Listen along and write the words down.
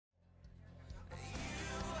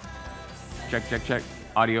Check, check, check.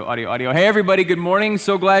 Audio, audio, audio. Hey, everybody, good morning.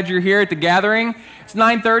 So glad you're here at the gathering. It's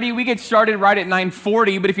 9:30. We get started right at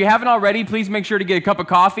 9:40, but if you haven't already, please make sure to get a cup of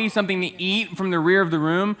coffee, something to eat from the rear of the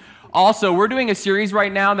room. Also, we're doing a series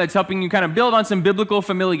right now that's helping you kind of build on some biblical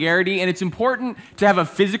familiarity, and it's important to have a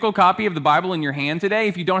physical copy of the Bible in your hand today.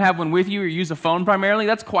 If you don't have one with you or use a phone primarily,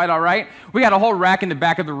 that's quite all right. We got a whole rack in the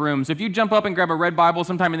back of the room, so if you jump up and grab a red Bible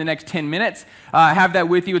sometime in the next 10 minutes, have that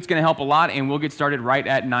with you. It's going to help a lot, and we'll get started right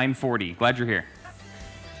at 9:40. Glad you're here.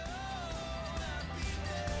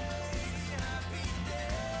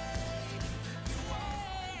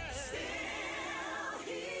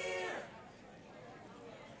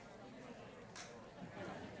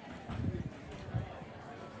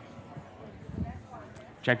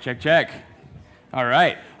 Check, check, check. All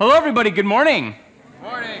right. Hello, everybody. Good morning.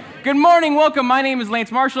 Morning. Good morning. Welcome. My name is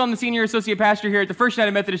Lance Marshall. I'm the Senior Associate Pastor here at the First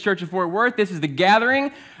United Methodist Church of Fort Worth. This is The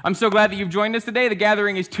Gathering. I'm so glad that you've joined us today. The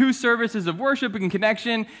Gathering is 2 services of worship and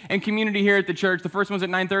connection and community here at the church. The first one's at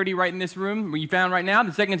 9:30 right in this room where you found right now.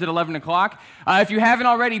 The second is at 11 o'clock. If you haven't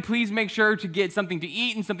already, please make sure to get something to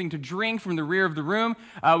eat and something to drink from the rear of the room.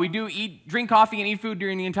 We do drink coffee and eat food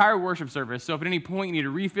during the entire worship service. So if at any point you need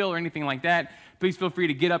a refill or anything like that, please feel free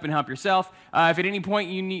to get up and help yourself. If at any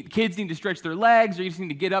point kids need to stretch their legs or you just need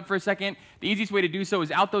to get up for a second, the easiest way to do so is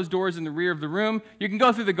out those doors in the rear of the room. You can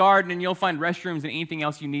go through the garden and you'll find restrooms and anything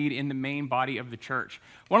else you need in the main body of the church.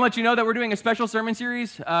 I want to let you know that we're doing a special sermon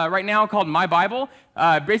series right now called My Bible.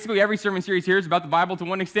 Basically, every sermon series here is about the Bible to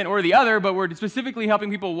one extent or the other, but we're specifically helping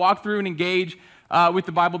people walk through and engage with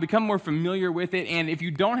the Bible, become more familiar with it. And if you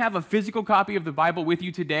don't have a physical copy of the Bible with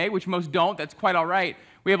you today, which most don't, that's quite all right.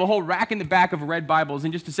 We have a whole rack in the back of red Bibles.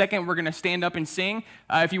 In just a second, we're going to stand up and sing.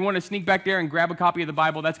 If you want to sneak back there and grab a copy of the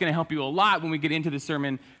Bible, that's going to help you a lot when we get into the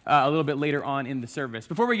sermon a little bit later on in the service.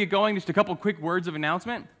 Before we get going, just a couple quick words of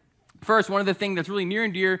announcement. First, one of the things that's really near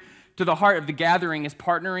and dear to the heart of the gathering is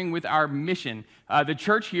partnering with our mission. The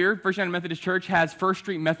church here, First United Methodist Church, has First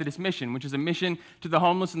Street Methodist Mission, which is a mission to the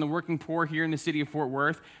homeless and the working poor here in the city of Fort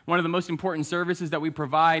Worth. One of the most important services that we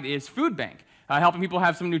provide is food bank. Helping people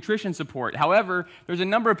have some nutrition support. However, there's a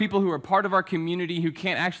number of people who are part of our community who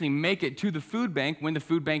can't actually make it to the food bank when the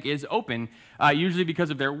food bank is open, usually because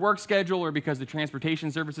of their work schedule or because the transportation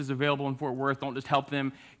services available in Fort Worth don't just help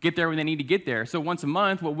them get there when they need to get there. So once a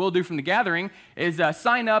month, what we'll do from the gathering is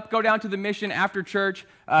sign up, go down to the mission after church,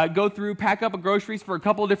 go through, pack up groceries for a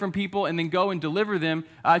couple of different people, and then go and deliver them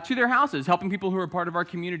to their houses, helping people who are part of our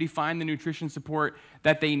community find the nutrition support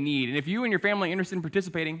that they need. And if you and your family are interested in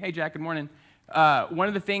participating, hey, Jack, good morning. One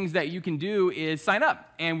of the things that you can do is sign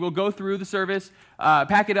up, and we'll go through the service,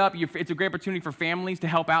 pack it up. It's a great opportunity for families to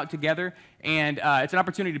help out together, and it's an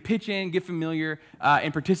opportunity to pitch in, get familiar,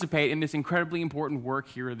 and participate in this incredibly important work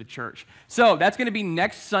here at the church. So that's going to be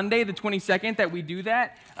next Sunday, the 22nd, that we do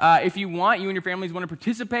that. If you and your families want to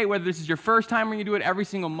participate, whether this is your first time or you do it every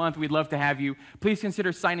single month, we'd love to have you. Please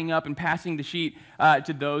consider signing up and passing the sheet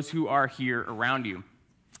to those who are here around you.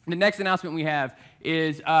 The next announcement we have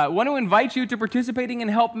is I want to invite you to participating and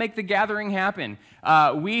help make the gathering happen.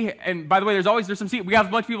 And by the way, there's some seats. We have a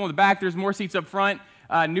bunch of people in the back. There's more seats up front.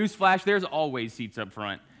 Newsflash: there's always seats up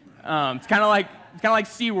front. It's kind of like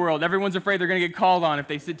SeaWorld. Everyone's afraid they're going to get called on if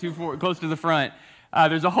they sit too close to the front.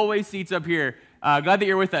 There's always seats up here. Glad that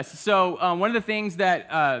you're with us. So one of the things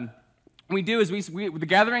that we do is the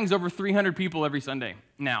gathering is over 300 people every Sunday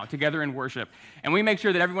now together in worship. And we make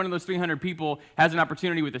sure that every one of those 300 people has an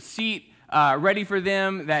opportunity with a seat ready for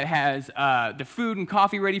them, that has the food and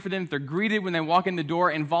coffee ready for them. They're greeted when they walk in the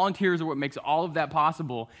door, and volunteers are what makes all of that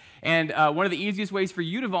possible. And one of the easiest ways for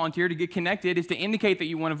you to volunteer, to get connected, is to indicate that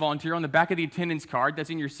you want to volunteer on the back of the attendance card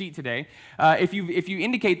that's in your seat today. If you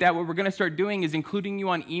indicate that, what we're going to start doing is including you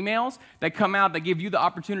on emails that come out that give you the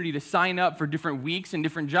opportunity to sign up for different weeks and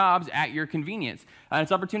different jobs at your convenience.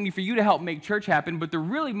 It's an opportunity for you to help make church happen, but the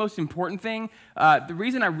really most important thing, the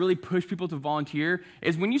reason I really push people to volunteer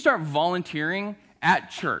is when you start volunteering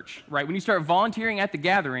at church, right? When you start volunteering at the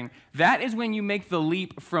gathering, that is when you make the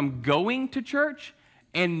leap from going to church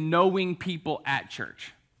and knowing people at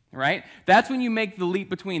church, right? That's when you make the leap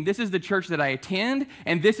between this is the church that I attend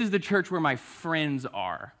and this is the church where my friends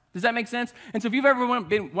are. Does that make sense? And so if you've ever wanted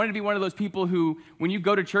to be one of those people who, when you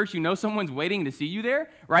go to church, you know someone's waiting to see you there,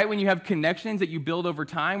 right? When you have connections that you build over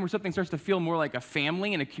time where something starts to feel more like a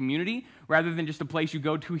family and a community rather than just a place you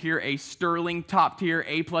go to hear a sterling, top-tier,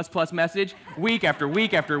 A++ message week after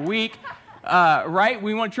week after week. Right?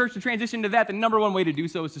 We want church to transition to that. The number one way to do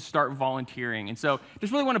so is to start volunteering. And so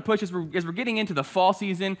just really want to push as we're getting into the fall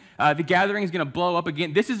season. The gathering is going to blow up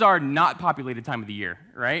again. This is our not populated time of the year,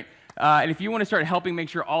 right? And if you want to start helping make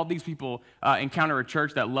sure all these people encounter a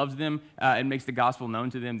church that loves them and makes the gospel known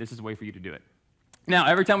to them, this is a way for you to do it. Now,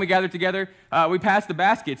 every time we gather together, we pass the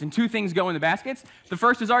baskets, and two things go in the baskets. The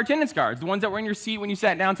first is our attendance cards, the ones that were in your seat when you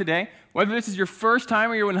sat down today. Whether this is your first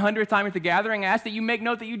time or your 100th time at the gathering, I ask that you make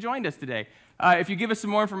note that you joined us today. If you give us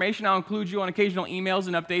some more information, I'll include you on occasional emails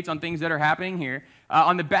and updates on things that are happening here.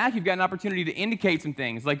 On the back, you've got an opportunity to indicate some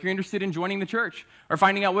things, like you're interested in joining the church or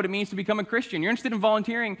finding out what it means to become a Christian. You're interested in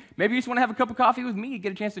volunteering. Maybe you just want to have a cup of coffee with me,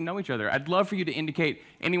 get a chance to know each other. I'd love for you to indicate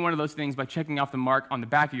any one of those things by checking off the mark on the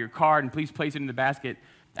back of your card, and please place it in the basket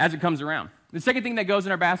as it comes around. The second thing that goes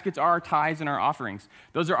in our baskets are our tithes and our offerings.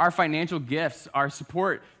 Those are our financial gifts, our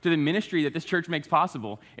support to the ministry that this church makes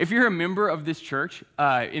possible. If you're a member of this church,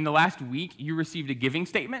 in the last week, you received a giving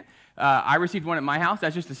statement. I received one at my house.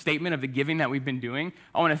 That's just a statement of the giving that we've been doing.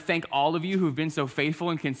 I want to thank all of you who've been so faithful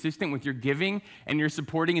and consistent with your giving and your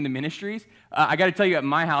supporting in the ministries. I got to tell you, at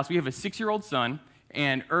my house, we have a 6-year-old son.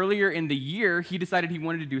 And earlier in the year, he decided he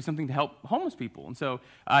wanted to do something to help homeless people. And so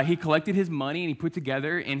he collected his money and he put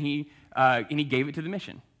together and he gave it to the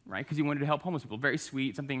mission, right? Because he wanted to help homeless people. Very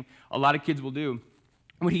sweet, something a lot of kids will do.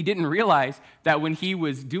 What he didn't realize that when he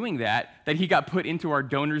was doing that he got put into our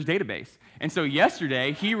donors database. And so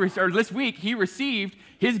yesterday, this week, he received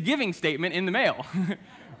his giving statement in the mail,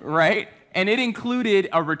 right? And it included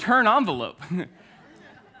a return envelope,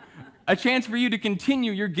 a chance for you to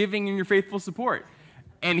continue your giving and your faithful support.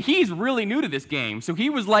 And he's really new to this game. So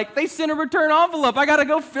he was like, they sent a return envelope. I got to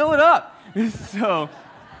go fill it up.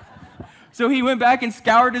 So he went back and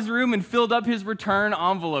scoured his room and filled up his return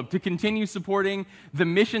envelope to continue supporting the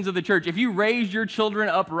missions of the church. If you raise your children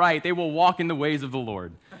upright, they will walk in the ways of the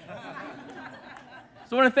Lord.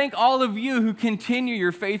 So I want to thank all of you who continue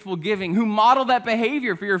your faithful giving, who model that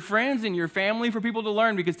behavior for your friends and your family, for people to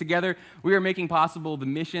learn, because together we are making possible the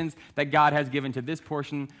missions that God has given to this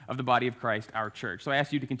portion of the body of Christ, our church. So I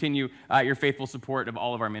ask you to continue your faithful support of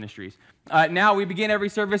all of our ministries. Now we begin every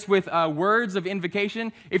service with words of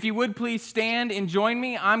invocation. If you would please stand and join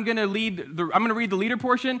me. I'm going to read the leader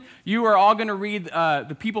portion. You are all going to read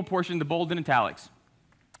the people portion, the bold and italics.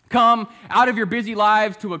 Come out of your busy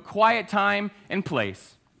lives to a quiet time and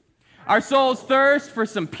place. Our souls thirst for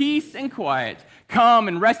some peace and quiet. Come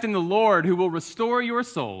and rest in the Lord, who will restore your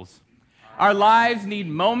souls. Our lives need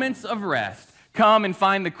moments of rest. Come and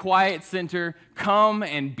find the quiet center. Come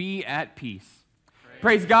and be at peace.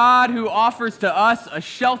 Praise God, who offers to us a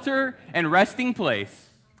shelter and resting place.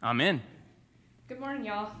 Amen. Good morning,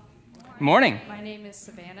 y'all. Good morning. My name is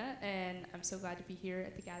Savannah, and I'm so glad to be here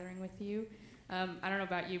at the gathering with you. I don't know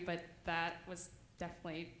about you, but that was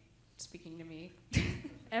definitely speaking to me.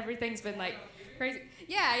 Everything's been like crazy.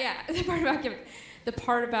 Yeah. The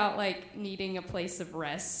part about like needing a place of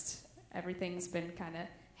rest. Everything's been kind of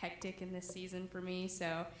hectic in this season for me.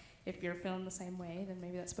 So if you're feeling the same way, then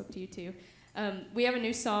maybe that spoke to you too. We have a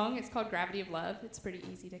new song. It's called Gravity of Love. It's pretty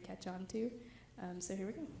easy to catch on to. So here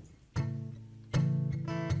we go.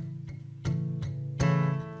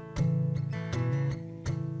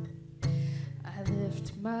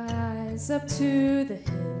 Lift my eyes up to the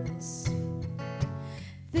hills.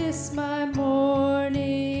 This my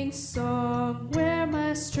morning song, where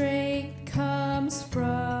my strength comes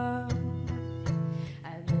from.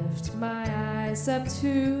 I lift my eyes up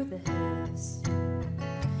to the hills.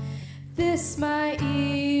 This my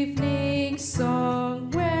evening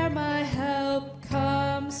song, where my help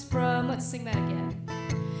comes from. Let's sing that again.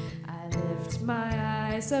 I lift my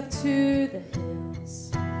eyes up to the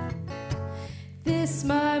hills. This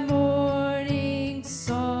my morning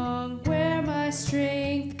song, where my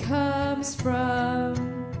strength comes from.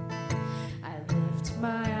 I lift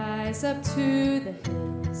my eyes up to the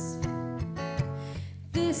hills.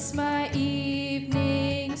 This my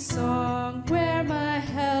evening song, where my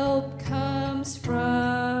help comes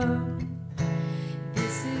from.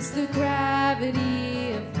 This is the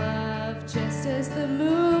gravity of love, just as the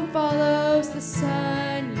moon follows the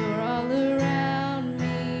sun. You're all around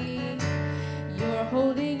me. You're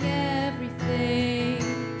holding everything.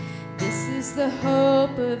 This is the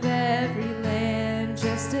hope of every land.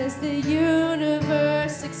 Just as the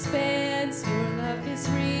universe expands, your love is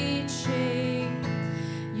reaching.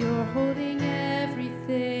 You're holding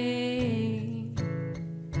everything.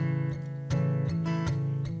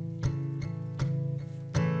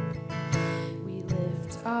 We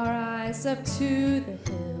lift our eyes up to the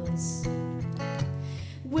hills.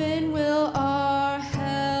 When will our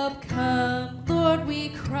help come? Lord, we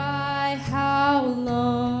cry, how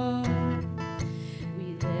long?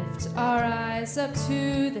 We lift our eyes up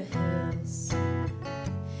to the hills.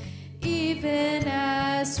 Even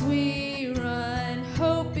as we run,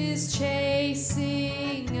 hope is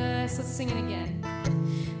chasing us. sing it again.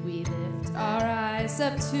 We lift our eyes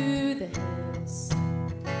up to the hills.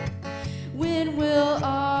 When will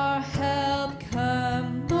our help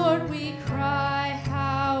come? Lord, we cry,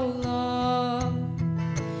 how long?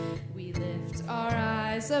 We lift our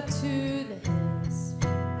eyes up to the hills.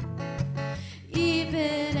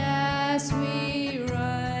 Even as we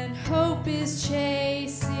run, hope is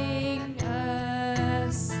chasing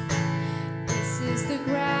us. This is the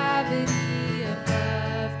gravity of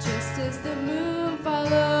love, just as the moon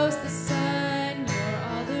follows the sun. You're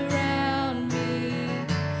all around me.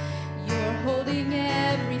 You're holding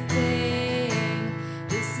everything.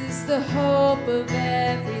 This is the hope of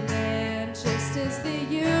every land, just as the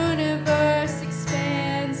universe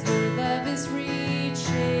expands. Your love is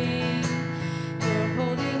reaching. You're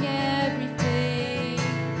holding everything.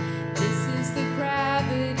 This is the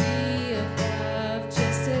gravity of love,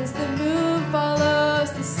 just as the moon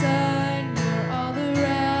follows the sun. You're all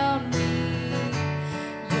around me.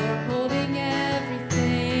 You're holding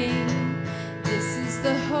everything. This is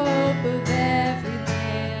the hope of every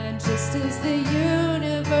land, just as the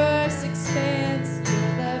universe expands. Your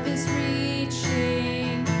love is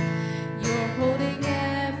reaching. You're holding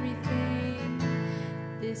everything.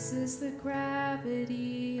 This is the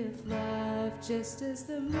gravity of love, just as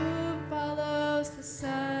the moon follows the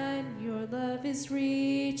sun. Your love is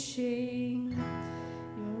reaching.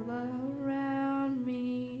 You're all around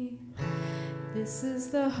me. This is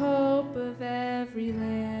the hope of every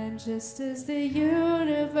land, just as the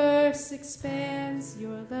universe expands.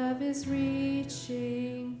 Your love is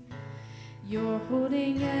reaching. You're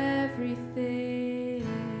holding everything.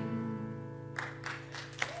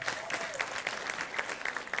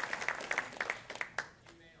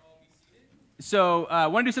 So I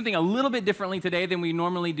want to do something a little bit differently today than we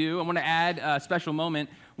normally do. I want to add a special moment.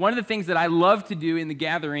 One of the things that I love to do in the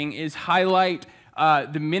gathering is highlight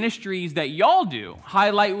the ministries that y'all do.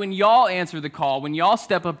 Highlight when y'all answer the call, when y'all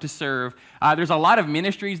step up to serve. There's a lot of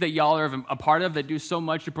ministries that y'all are a part of that do so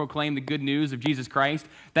much to proclaim the good news of Jesus Christ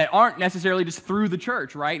that aren't necessarily just through the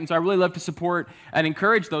church, right? And so I really love to support and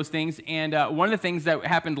encourage those things. And one of the things that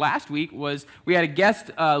happened last week was we had a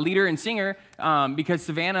guest leader and singer because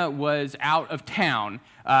Savannah was out of town.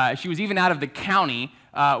 She was even out of the county.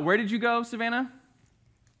 Where did you go, Savannah?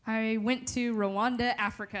 I went to Rwanda,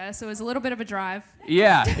 Africa, so it was a little bit of a drive.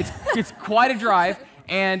 Yeah, it's quite a drive.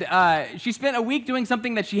 And she spent a week doing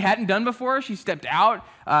something that she hadn't done before. She stepped out.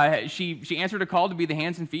 She answered a call to be the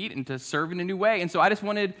hands and feet and to serve in a new way. And so I just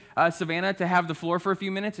wanted Savannah to have the floor for a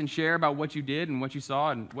few minutes and share about what you did and what you saw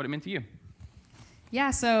and what it meant to you. Yeah,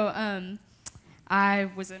 so I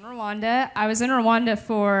was in Rwanda. I was in Rwanda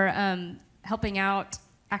for helping out,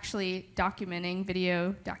 actually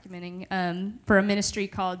video documenting for a ministry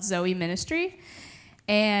called Zoe Ministry.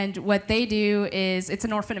 And what they do is, it's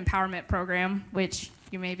an orphan empowerment program, which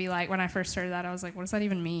you may be like, when I first started that, I was like, what does that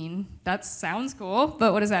even mean? That sounds cool,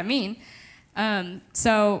 but what does that mean?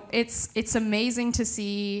 So it's amazing to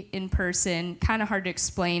see in person, kind of hard to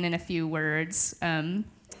explain in a few words,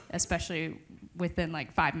 especially within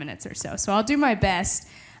like 5 minutes or so. So I'll do my best,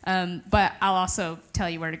 but I'll also tell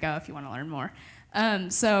you where to go if you want to learn more.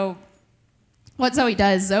 So what Zoe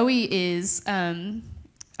does, Zoe is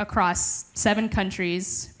across 7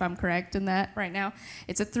 countries, if I'm correct in that right now.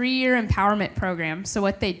 It's a 3-year empowerment program. So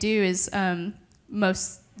what they do is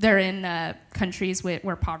they're in countries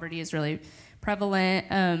where poverty is really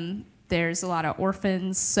prevalent. There's a lot of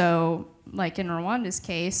orphans. So like in Rwanda's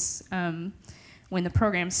case, when the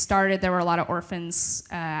program started, there were a lot of orphans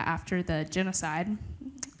after the genocide.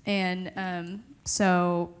 And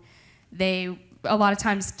so a lot of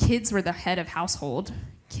times kids were the head of household.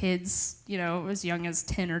 Kids, as young as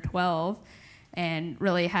 10 or 12, and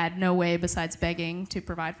really had no way besides begging to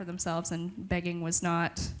provide for themselves, and begging was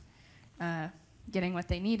not getting what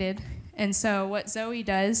they needed. And so what Zoe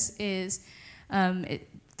does is a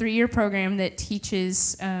 3-year program that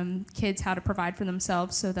teaches kids how to provide for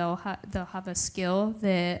themselves, so they'll have a skill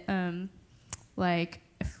that,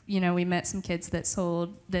 we met some kids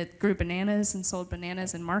that grew bananas and sold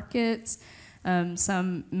bananas in markets.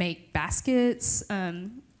 Some make baskets.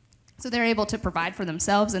 So they're able to provide for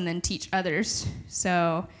themselves and then teach others.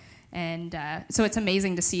 So it's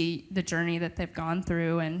amazing to see the journey that they've gone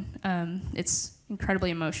through, and it's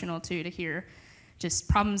incredibly emotional too to hear just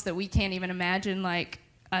problems that we can't even imagine, like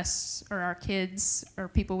us or our kids or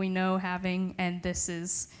people we know having, and this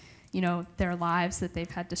is their lives that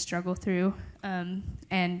they've had to struggle through,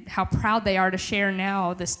 and how proud they are to share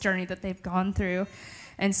now this journey that they've gone through.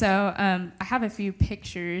 And so I have a few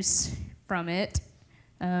pictures from it.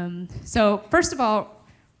 So first of all,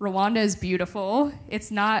 Rwanda is beautiful.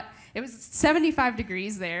 It's not it was 75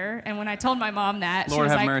 degrees there, and when I told my mom that, Lord she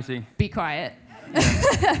was have like, mercy. "Be quiet."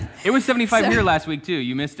 It was 75 here last week too.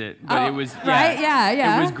 You missed it, but it was right.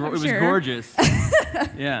 Yeah. It was gorgeous.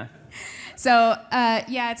 Yeah. So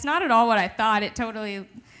it's not at all what I thought. It totally,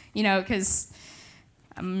 because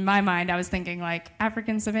in my mind I was thinking like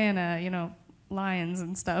African savanna, lions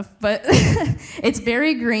and stuff. But it's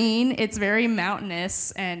very green. It's very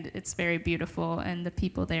mountainous, and it's very beautiful. And the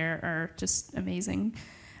people there are just amazing.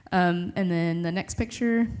 And then the next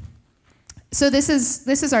picture. So this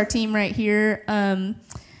is our team right here.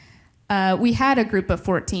 We had a group of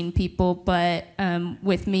 14 people, but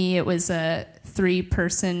with me it was a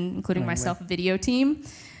 3-person, including myself, video team.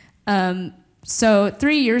 So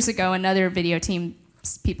 3 years ago, another video team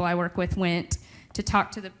people I work with went to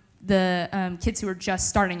talk to the kids who were just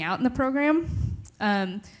starting out in the program.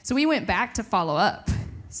 So we went back to follow up.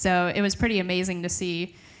 So it was pretty amazing to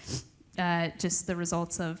see just the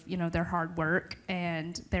results of their hard work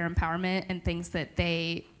and their empowerment and things that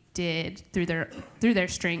they did through their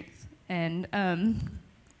strength. And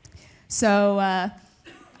so I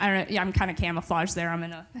don't know. Yeah, I'm kind of camouflaged there. I'm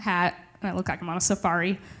in a hat and I look like I'm on a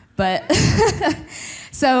safari. But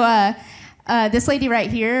so this lady right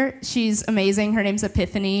here, she's amazing. Her name's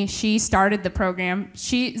Epiphany. She started the program.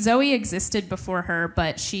 Zoe existed before her,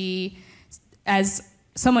 but she, as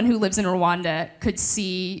someone who lives in Rwanda, could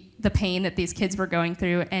see the pain that these kids were going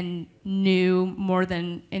through and knew more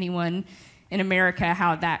than anyone in America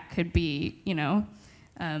how that could be,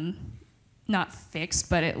 not fixed,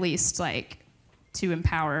 but at least like to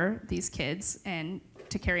empower these kids and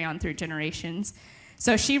to carry on through generations.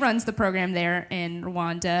 So she runs the program there in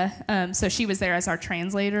Rwanda. So she was there as our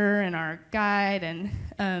translator and our guide,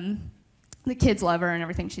 and the kids love her and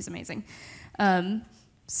everything. She's amazing.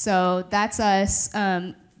 So that's us.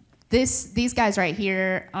 These guys right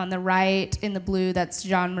here on the right in the blue, that's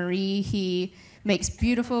Jean-Marie. He makes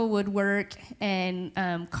beautiful woodwork and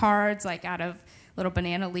cards like out of little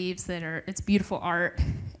banana leaves it's beautiful art.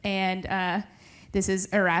 And this is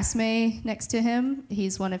Erasme next to him.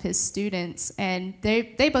 He's one of his students. And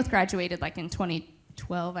they both graduated like in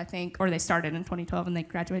 2012, I think, or they started in 2012 and they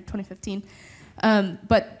graduated 2015.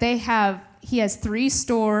 But he has 3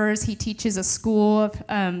 stores. He teaches a school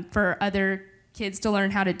for other kids to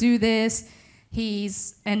learn how to do this.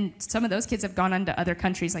 And some of those kids have gone on to other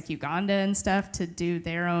countries like Uganda and stuff to do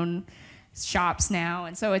their own shops now.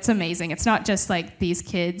 And so it's amazing. It's not just like these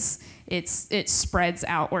kids, it spreads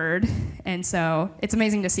outward. And so it's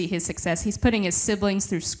amazing to see his success. He's putting his siblings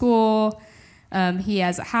through school. He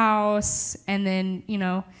has a house. And then,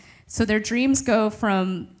 so their dreams go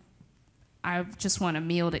from, I just want a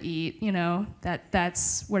meal to eat,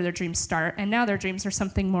 that's where their dreams start. And now their dreams are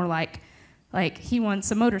something more like he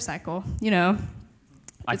wants a motorcycle,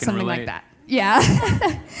 it's something relate. Like that. Yeah.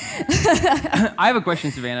 I have a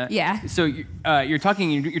question, Savannah. Yeah. So you're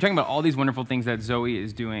talking about all these wonderful things that Zoe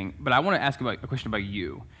is doing, but I want to ask a question about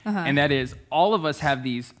you, and that is, all of us have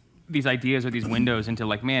these ideas or these windows into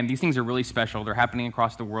like, man, these things are really special. They're happening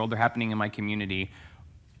across the world. They're happening in my community,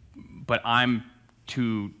 but I'm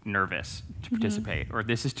too nervous to participate, or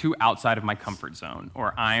this is too outside of my comfort zone,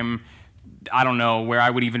 or I don't know where I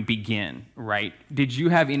would even begin, right? Did you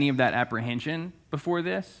have any of that apprehension before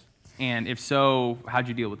this? And if so, how'd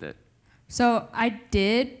you deal with it? So I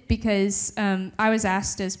did, because I was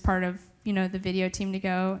asked as part of, the video team to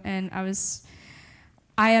go, and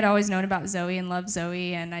I had always known about Zoe and loved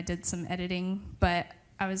Zoe, and I did some editing, but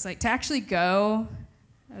I was like, to actually go,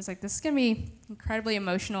 I was like, this is gonna be incredibly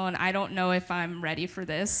emotional, and I don't know if I'm ready for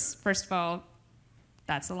this. First of all,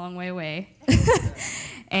 that's a long way away.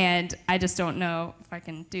 And I just don't know if I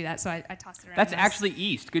can do that, so I tossed it around. That's actually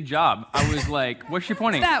east. Good job. I was like, what's she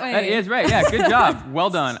pointing? It's that way. That is right. Yeah, good job. Well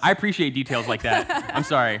done. I appreciate details like that. I'm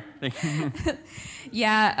sorry.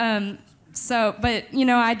 Yeah. So, but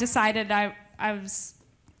I decided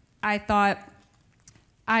I thought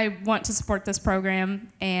I want to support this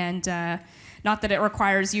program, and not that it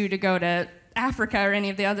requires you to go to Africa or any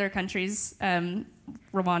of the other countries,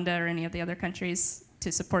 Rwanda or any of the other countries,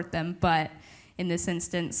 to support them, but in this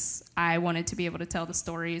instance, I wanted to be able to tell the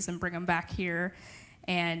stories and bring them back here,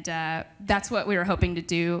 and that's what we were hoping to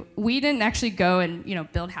do. We didn't actually go and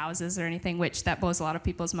build houses or anything, which that blows a lot of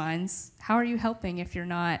people's minds. How are you helping if you're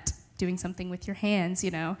not doing something with your hands,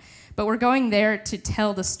 But we're going there to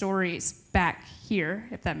tell the stories back here,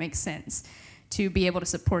 if that makes sense, to be able to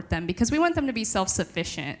support them, because we want them to be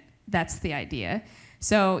self-sufficient. That's the idea.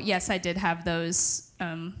 So yes, I did have those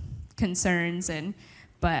concerns,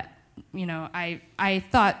 but I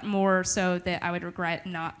thought more so that I would regret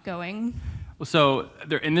not going. So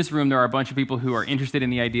in this room, there are a bunch of people who are interested in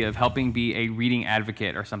the idea of helping be a reading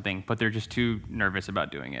advocate or something, but they're just too nervous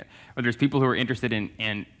about doing it. Or there's people who are interested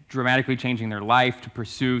in dramatically changing their life to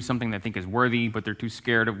pursue something they think is worthy, but they're too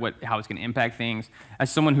scared of how it's going to impact things.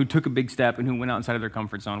 As someone who took a big step and who went outside of their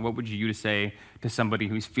comfort zone, what would you say to somebody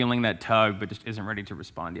who's feeling that tug but just isn't ready to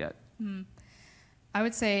respond yet? I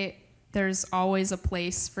would say there's always a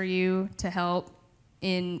place for you to help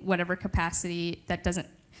in whatever capacity.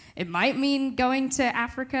 It might mean going to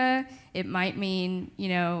Africa. It might mean,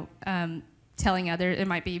 telling others. It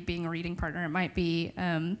might be being a reading partner. It might be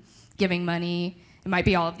giving money. It might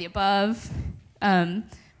be all of the above.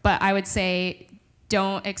 But I would say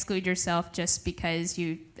don't exclude yourself just because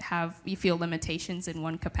you feel limitations in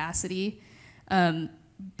one capacity.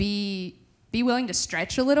 Be willing to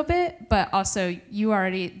stretch a little bit, but also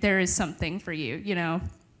there is something for you.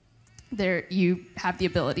 There you have the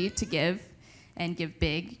ability to give and give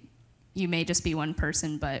big. You may just be one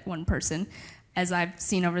person, but one person, as I've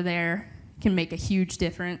seen over there, can make a huge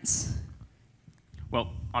difference.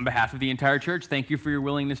 Well, on behalf of the entire church, thank you for your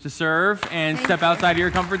willingness to serve and step outside of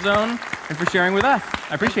your comfort zone and for sharing with us.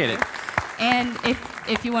 I appreciate it. And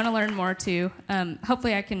if you want to learn more too,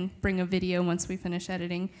 hopefully I can bring a video once we finish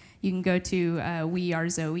editing. You can go to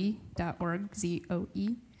wearezoe.org,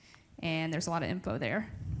 ZOE, and there's a lot of info there.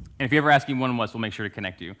 And if you ever ask one of us, we'll make sure to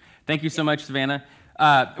connect you. Thank you so much, Savannah.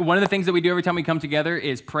 One of the things that we do every time we come together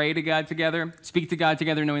is pray to God together, speak to God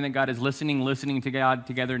together, knowing that God is listening to God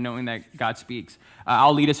together, knowing that God speaks.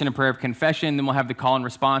 I'll lead us in a prayer of confession, then we'll have the call and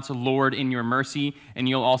response, Lord, in your mercy, and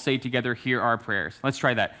you'll all say together, hear our prayers. Let's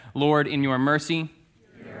try that. Lord, in your mercy.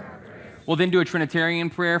 We'll then do a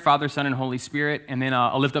Trinitarian prayer, Father, Son, and Holy Spirit, and then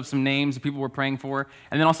I'll lift up some names of people we're praying for,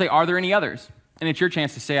 and then I'll say, are there any others? And it's your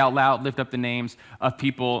chance to say out loud, lift up the names of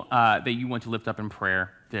people that you want to lift up in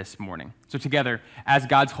prayer this morning. So together, as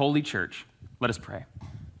God's holy church, let us pray.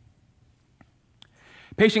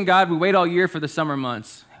 Patient God, we wait all year for the summer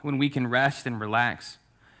months when we can rest and relax.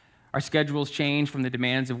 Our schedules change from the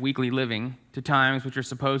demands of weekly living to times which are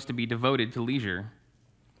supposed to be devoted to leisure.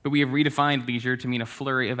 But we have redefined leisure to mean a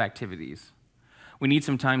flurry of activities. We need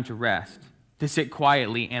some time to rest, to sit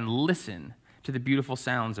quietly and listen to the beautiful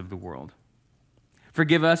sounds of the world.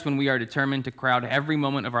 Forgive us when we are determined to crowd every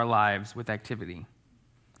moment of our lives with activity.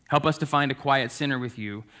 Help us to find a quiet center with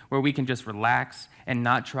you where we can just relax and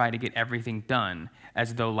not try to get everything done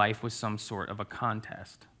as though life was some sort of a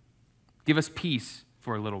contest. Give us peace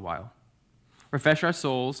for a little while. Refresh our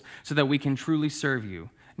souls so that we can truly serve you,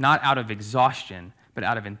 not out of exhaustion, but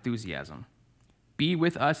out of enthusiasm. Be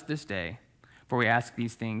with us this day, for we ask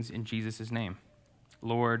these things in Jesus' name.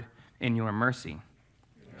 Lord, in your mercy,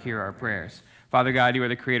 hear our prayers. Father God, you are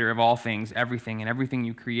the creator of all things, everything, and everything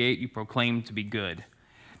you create, you proclaim to be good.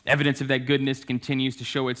 Evidence of that goodness continues to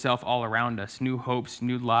show itself all around us. New hopes,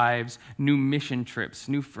 new lives, new mission trips,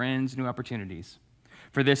 new friends, new opportunities.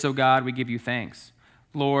 For this, O God, we give you thanks.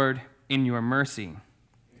 Lord, in your mercy,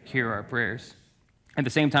 hear our prayers. At the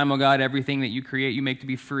same time, O God, everything that you create, you make to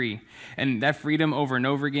be free. And that freedom over and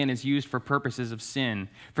over again is used for purposes of sin,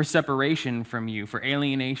 for separation from you, for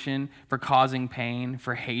alienation, for causing pain,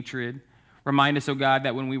 for hatred. Remind us, O God,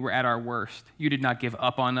 that when we were at our worst, you did not give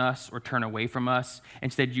up on us or turn away from us.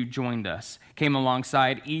 Instead, you joined us, came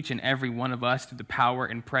alongside each and every one of us through the power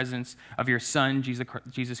and presence of your Son,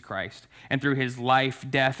 Jesus Christ. And through his life,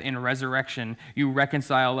 death, and resurrection, you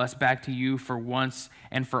reconcile us back to you for once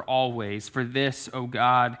and for always. For this, O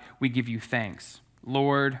God, we give you thanks.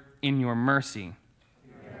 Lord, in your mercy.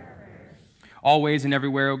 Always and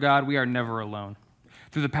everywhere, O God, we are never alone.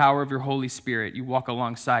 Through the power of your Holy Spirit, you walk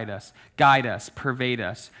alongside us, guide us, pervade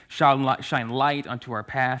us, shine light onto our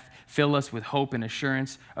path, fill us with hope and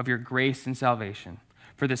assurance of your grace and salvation.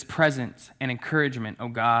 For this presence and encouragement, O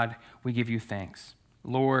God, we give you thanks.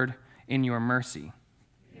 Lord, in your mercy,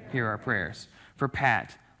 hear our prayers. For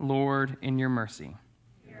Pat, Lord, in your mercy.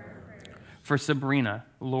 For Sabrina,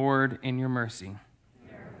 Lord, in your mercy.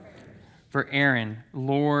 For Aaron,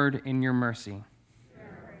 Lord, in your mercy.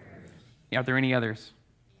 Are there any others?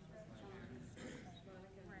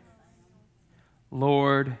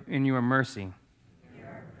 Lord, in your mercy.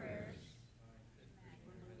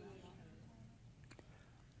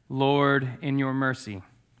 Lord, in your mercy.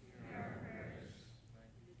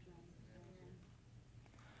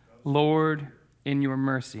 Lord, in your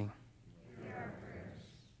mercy.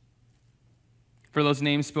 For those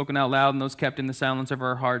names spoken out loud and those kept in the silence of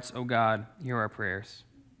our hearts, O God, hear our prayers.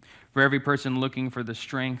 For every person looking for the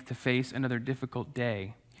strength to face another difficult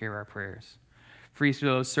day, hear our prayers. For each of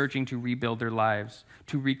those searching to rebuild their lives,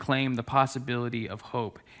 to reclaim the possibility of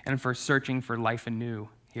hope, and for searching for life anew,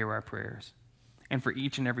 hear our prayers. and for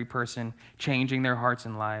each and every person, changing their hearts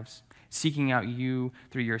and lives, seeking out you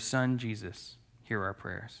through your Son, Jesus. Hear our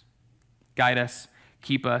prayers. Guide us,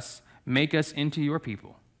 keep us, make us into your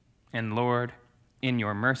people. And Lord, in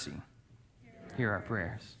your mercy, hear our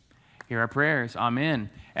prayers. Hear our prayers. Amen.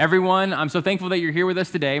 Everyone, I'm so thankful that you're here with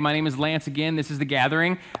us today. My name is Lance again. This is The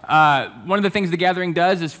Gathering. One of the things The Gathering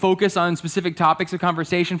does is focus on specific topics of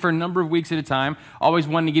conversation for a number of weeks at a time. Always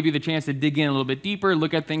wanting to give you the chance to dig in a little bit deeper,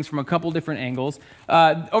 look at things from a couple different angles.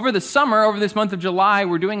 Over the summer, over this month of July,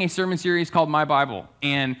 we're doing a sermon series called My Bible.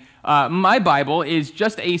 And My Bible is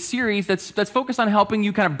just a series that's focused on helping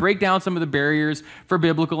you kind of break down some of the barriers for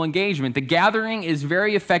biblical engagement. The Gathering is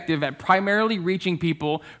very effective at primarily reaching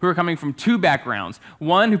people who are coming from two backgrounds.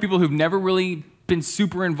 One, people who've never really been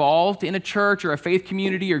super involved in a church or a faith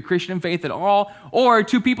community or Christian faith at all, or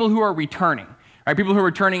two people who are returning, right? People who are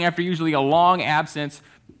returning after usually a long absence,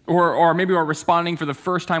 or maybe are responding for the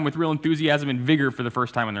first time with real enthusiasm and vigor for the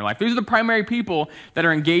first time in their life. These are the primary people that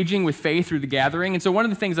are engaging with faith through The Gathering. And so one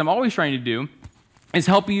of the things I'm always trying to do is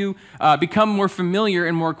help you become more familiar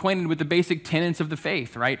and more acquainted with the basic tenets of the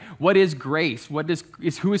faith, right? What is grace?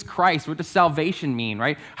 Who is Christ? What does salvation mean,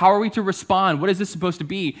 right? How are we to respond? What is this supposed to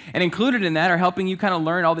be? And included in that are helping you kind of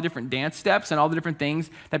learn all the different dance steps and all the different things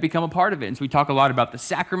that become a part of it. And so we talk a lot about the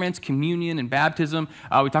sacraments, communion, and baptism.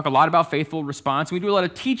 We talk a lot about faithful response. And we do a lot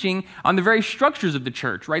of teaching on the very structures of the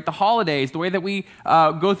church, right? The holidays, the way that we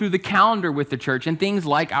go through the calendar with the church, and things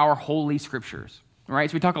like our holy scriptures. Right?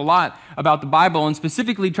 So we talk a lot about the Bible and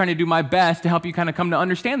specifically trying to do my best to help you kind of come to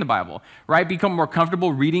understand the Bible, right? Become more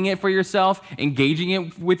comfortable reading it for yourself, engaging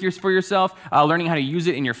it for yourself, learning how to use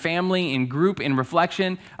it in your family, in group, in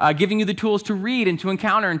reflection, giving you the tools to read and to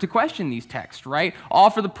encounter and to question these texts, right? All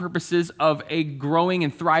for the purposes of a growing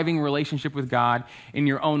and thriving relationship with God in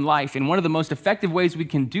your own life. And one of the most effective ways we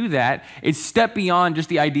can do that is step beyond just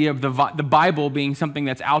the idea of the Bible being something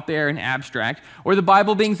that's out there and abstract, or the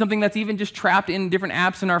Bible being something that's even just trapped in different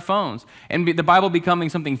apps in our phones, and the Bible becoming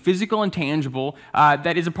something physical and tangible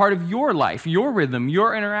that is a part of your life, your rhythm,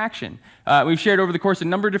 your interaction. We've shared over the course of a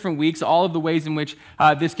number of different weeks all of the ways in which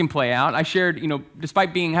this can play out. I shared,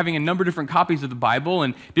 despite having a number of different copies of the Bible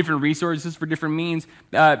and different resources for different means,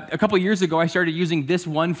 a couple of years ago I started using this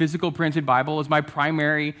one physical printed Bible as my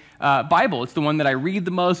primary Bible. It's the one that I read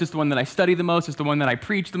the most, it's the one that I study the most, it's the one that I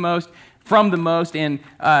preach the most, from the most, and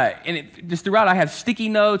just throughout I have sticky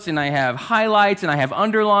notes, and I have highlights, and I have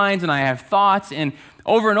underlines, and I have thoughts, and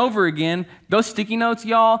over again, those sticky notes,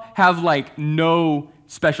 y'all, have like no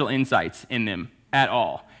special insights in them at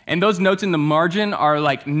all. And those notes in the margin are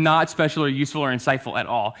like not special or useful or insightful at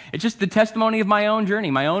all. It's just the testimony of my own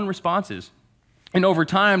journey, my own responses. And over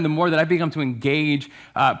time, the more that I've become to engage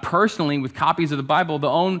personally with copies of the Bible,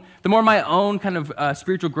 the more my own kind of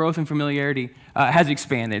spiritual growth and familiarity has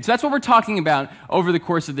expanded. So that's what we're talking about over the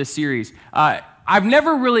course of this series. I've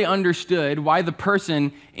never really understood why the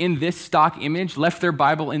person in this stock image left their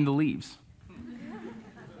Bible in the leaves.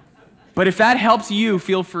 But if that helps you,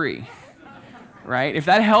 feel free, right? If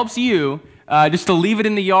that helps you just to leave it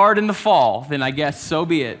in the yard in the fall, then I guess so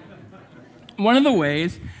be it. One of the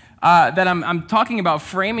ways that I'm talking about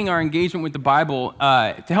framing our engagement with the Bible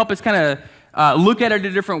to help us kind of look at it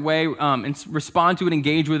a different way and respond to it,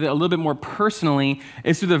 engage with it a little bit more personally,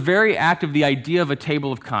 is through the very act of the idea of a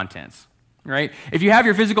table of contents. Right? If you have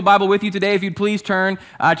your physical Bible with you today, if you'd please turn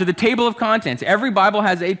to the table of contents. Every Bible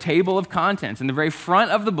has a table of contents in the very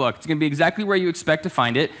front of the book. It's going to be exactly where you expect to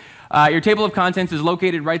find it. Your table of contents is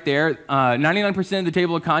located right there. 99% of the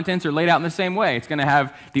table of contents are laid out in the same way. It's going to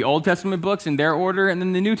have the Old Testament books in their order and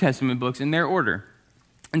then the New Testament books in their order.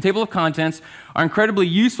 And table of contents are incredibly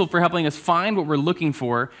useful for helping us find what we're looking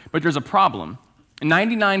for, but there's a problem.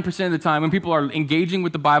 99% of the time when people are engaging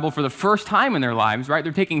with the Bible for the first time in their lives, right,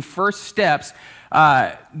 they're taking first steps,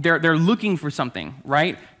 they're looking for something,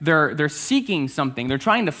 right? They're seeking something. They're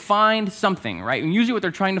trying to find something, right? And usually what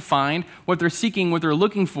they're trying to find, what they're seeking, what they're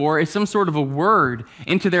looking for is some sort of a word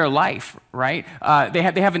into their life, right? They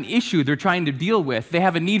have an issue they're trying to deal with. They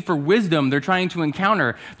have a need for wisdom they're trying to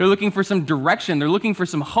encounter. They're looking for some direction. They're looking for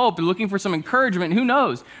some hope. They're looking for some encouragement. Who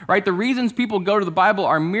knows, right? The reasons people go to the Bible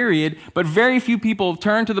are myriad, but very few people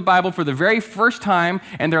turn to the Bible for the very first time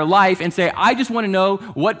in their life and say, I just want to know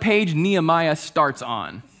what page Nehemiah starts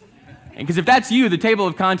on. Because if that's you, the table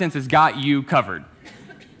of contents has got you covered.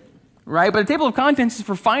 right? But a table of contents is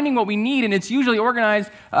for finding what we need, and it's usually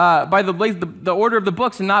organized by the order of the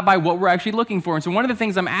books and not by what we're actually looking for. And so one of the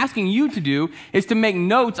things I'm asking you to do is to make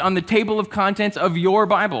notes on the table of contents of your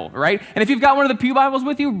Bible, right? And if you've got one of the Pew Bibles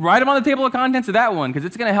with you, write them on the table of contents of that one, because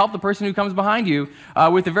it's going to help the person who comes behind you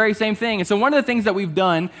with the very same thing. And so one of the things that we've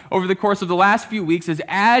done over the course of the last few weeks is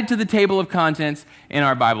add to the table of contents in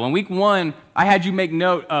our Bible. In week 1, I had you make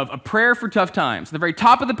note of a prayer for tough times. At the very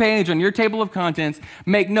top of the page on your table of contents,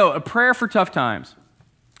 make note, a prayer for tough times.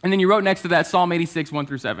 And then you wrote next to that Psalm 86, 1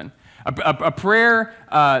 through 7. A prayer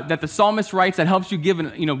that the psalmist writes that helps you give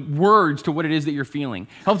words to what it is that you're feeling.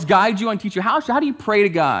 Helps guide you and teach you. How do you pray to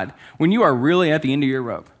God when you are really at the end of your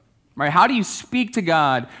rope? Right? How do you speak to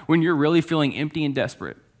God when you're really feeling empty and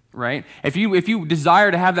desperate? Right? If you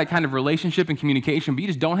desire to have that kind of relationship and communication, but you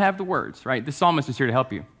just don't have the words, right? The psalmist is here to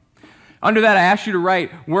help you. Under that, I asked you to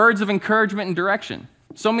write words of encouragement and direction.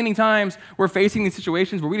 So many times we're facing these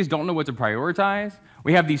situations where we just don't know what to prioritize.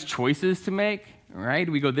 We have these choices to make, right?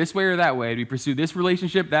 Do we go this way or that way? Do we pursue this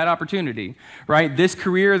relationship, that opportunity, right? This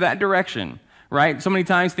career, that direction, right? So many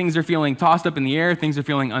times things are feeling tossed up in the air, things are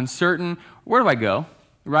feeling uncertain. Where do I go,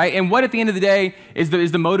 right? And what at the end of the day is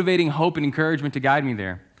the motivating hope and encouragement to guide me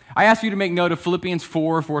there? I asked you to make note of Philippians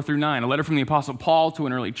 4 through 9, a letter from the Apostle Paul to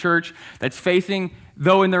an early church that's facing,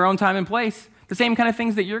 though in their own time and place, the same kind of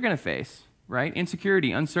things that you're going to face, right?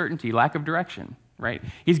 Insecurity, uncertainty, lack of direction, right?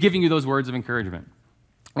 He's giving you those words of encouragement.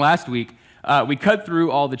 Last week, we cut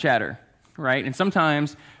through all the chatter, right? And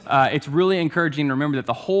sometimes it's really encouraging to remember that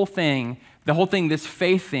the whole thing this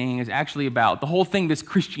faith thing is actually about, the whole thing this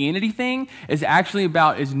Christianity thing is actually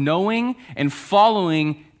about is knowing and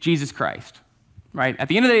following Jesus Christ. Right? At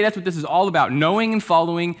the end of the day, that's what this is all about, knowing and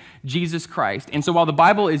following Jesus Christ. And so while the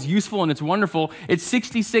Bible is useful and it's wonderful, it's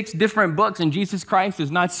 66 different books, and Jesus Christ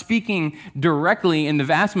is not speaking directly in the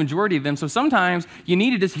vast majority of them. So sometimes you need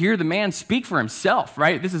to just hear the man speak for himself,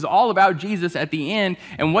 right? This is all about Jesus at the end,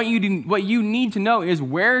 and what you need to know is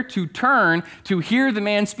where to turn to hear the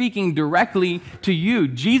man speaking directly to you.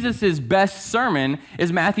 Jesus' best sermon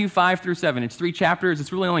is Matthew 5 through 7. It's 3 chapters.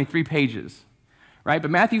 It's really only 3 pages. Right?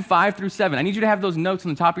 But Matthew 5 through 7, I need you to have those notes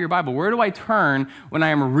on the top of your Bible. Where do I turn when I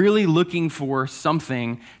am really looking for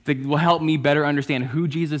something that will help me better understand who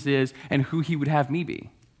Jesus is and who he would have me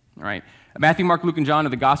be? All right? Matthew, Mark, Luke, and John are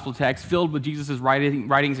the gospel texts filled with Jesus'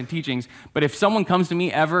 writings and teachings. But if someone comes to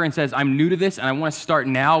me ever and says, I'm new to this and I want to start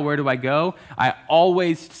now, where do I go? I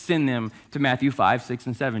always send them to Matthew 5, 6,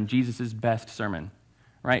 and 7, Jesus' best sermon.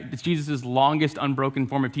 Right? It's Jesus' longest unbroken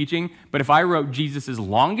form of teaching, but if I wrote Jesus'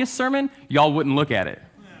 longest sermon, y'all wouldn't look at it.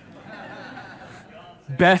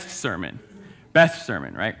 Best sermon,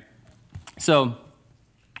 right? So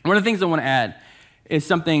one of the things I want to add is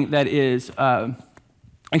something that is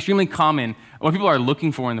extremely common, what people are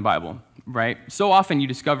looking for in the Bible, right? So often you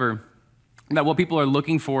discover that what people are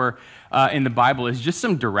looking for in the Bible is just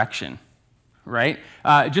some direction, right?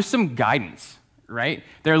 Just some guidance. Right?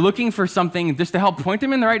 They're looking for something just to help point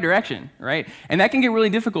them in the right direction, right? And that can get really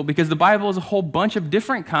difficult because the Bible is a whole bunch of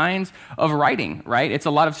different kinds of writing, right? It's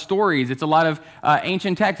a lot of stories, it's a lot of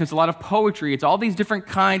ancient texts, it's a lot of poetry, it's all these different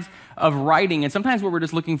kinds of writing, and sometimes what we're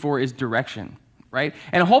just looking for is direction, right?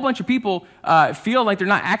 And a whole bunch of people feel like they're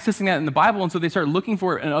not accessing that in the Bible, and so they start looking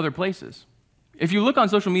for it in other places. If you look on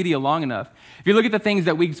social media long enough, if you look at the things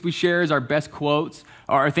that we share as our best quotes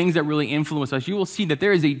or things that really influence us, you will see that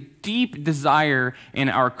there is a deep desire in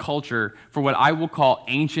our culture for what I will call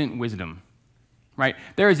ancient wisdom, right?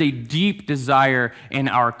 There is a deep desire in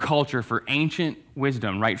our culture for ancient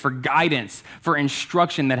wisdom, right? For guidance, for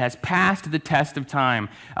instruction that has passed the test of time.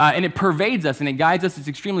 And it pervades us and it guides us.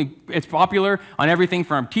 It's popular on everything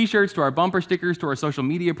from t-shirts to our bumper stickers to our social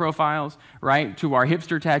media profiles, right? To our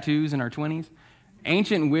hipster tattoos in our 20s.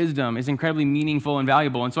 Ancient wisdom is incredibly meaningful and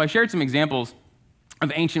valuable. And so I shared some examples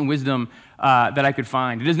of ancient wisdom that I could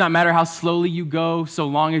find. It does not matter how slowly you go, so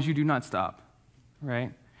long as you do not stop,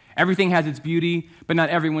 right? Everything has its beauty, but not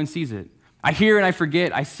everyone sees it. I hear and I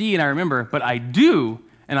forget, I see and I remember, but I do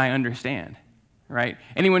and I understand, right?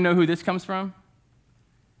 Anyone know who this comes from?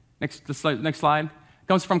 Next slide. It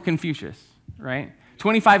comes from Confucius, right?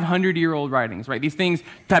 2,500-year-old writings, right? These things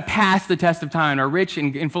that pass the test of time are rich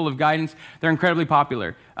and full of guidance. They're incredibly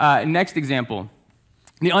popular. Next example.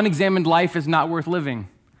 The unexamined life is not worth living.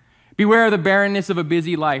 Beware of the barrenness of a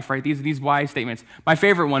busy life, right? These wise statements. My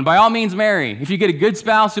favorite one, by all means marry. If you get a good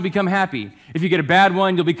spouse, you'll become happy. If you get a bad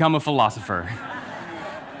one, you'll become a philosopher.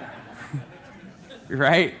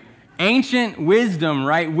 Right? Ancient wisdom,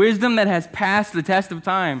 right? Wisdom that has passed the test of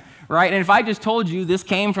time. Right? And if I just told you this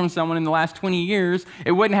came from someone in the last 20 years,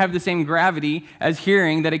 it wouldn't have the same gravity as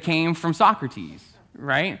hearing that it came from Socrates,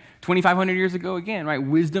 right? 2,500 years ago again, right?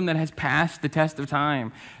 Wisdom that has passed the test of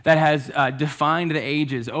time, that has defined the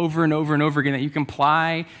ages over and over and over again, that you can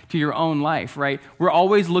apply to your own life, right? We're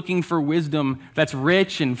always looking for wisdom that's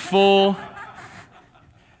rich and full.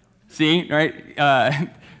 See, right?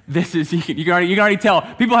 This is, you can already tell.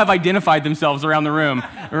 People have identified themselves around the room,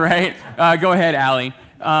 right? Go ahead, Allie.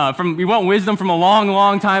 We want wisdom from a long,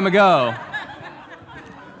 long time ago.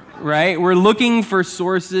 Right? We're looking for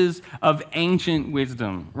sources of ancient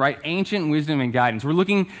wisdom, right? Ancient wisdom and guidance. We're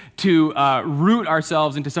looking to root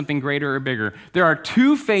ourselves into something greater or bigger. There are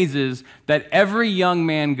two phases that every young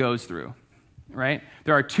man goes through, right?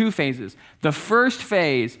 There are two phases. The first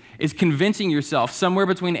phase is convincing yourself somewhere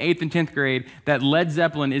between 8th and 10th grade that Led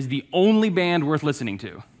Zeppelin is the only band worth listening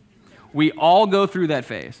to. We all go through that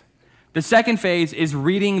phase. The second phase is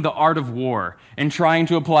reading The Art of War and trying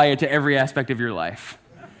to apply it to every aspect of your life.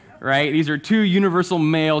 Right? These are two universal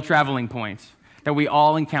male traveling points that we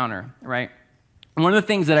all encounter, right? And one of the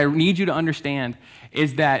things that I need you to understand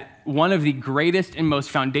is that one of the greatest and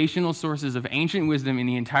most foundational sources of ancient wisdom in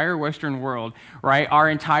the entire Western world, right, our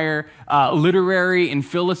entire literary and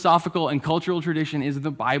philosophical and cultural tradition is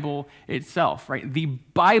the Bible itself, right? The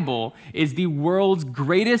Bible is the world's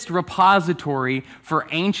greatest repository for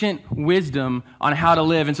ancient wisdom on how to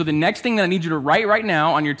live. And so the next thing that I need you to write right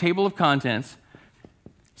now on your table of contents,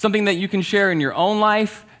 something that you can share in your own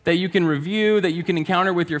life, that you can review, that you can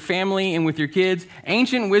encounter with your family and with your kids.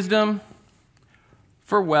 Ancient wisdom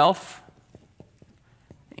for wealth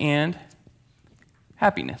and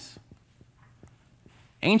happiness.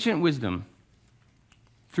 Ancient wisdom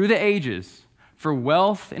through the ages for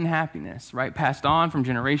wealth and happiness, right? Passed on from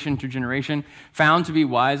generation to generation, found to be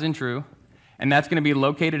wise and true. And that's going to be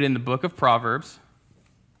located in the book of Proverbs.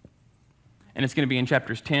 And it's going to be in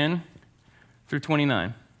chapters 10 through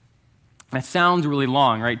 29. That sounds really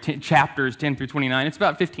long, right? Chapters 10 through 29. It's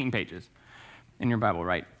about 15 pages in your Bible,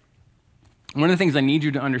 right? One of the things I need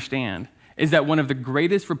you to understand is that one of the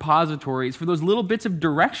greatest repositories for those little bits of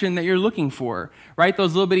direction that you're looking for, right?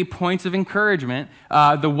 Those little bitty points of encouragement,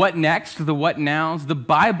 the what next, the what nows, the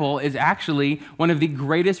Bible is actually one of the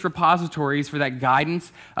greatest repositories for that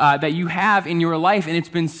guidance that you have in your life, and it's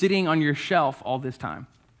been sitting on your shelf all this time.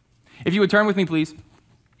 If you would turn with me, please,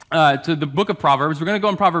 to the book of Proverbs. We're going to go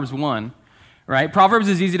in Proverbs 1. Right? Proverbs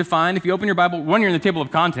is easy to find. If you open your Bible, one, you're in the table of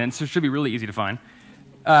contents, so it should be really easy to find.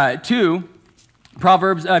 Two,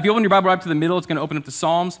 Proverbs, if you open your Bible up to the middle, it's going to open up the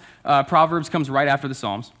Psalms. Proverbs comes right after the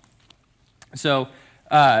Psalms. So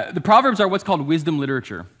the Proverbs are what's called wisdom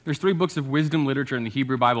literature. There's 3 books of wisdom literature in the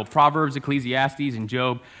Hebrew Bible: Proverbs, Ecclesiastes, and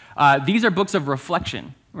Job. These are books of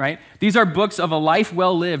reflection, right? These are books of a life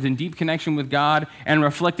well lived in deep connection with God and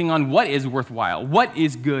reflecting on what is worthwhile, what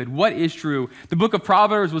is good, what is true. The book of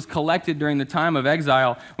Proverbs was collected during the time of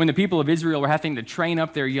exile when the people of Israel were having to train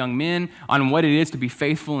up their young men on what it is to be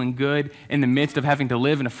faithful and good in the midst of having to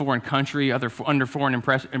live in a foreign country under foreign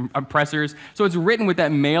oppressors. So it's written with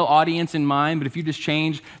that male audience in mind, but if you just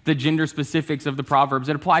change the gender specifics of the Proverbs,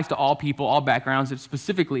 it applies to all people, all backgrounds. It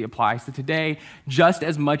specifically applies to today just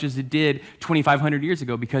as much as it did 2,500 years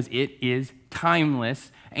ago, because it is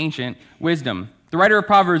timeless, ancient wisdom. The writer of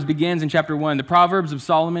Proverbs begins in chapter 1, the Proverbs of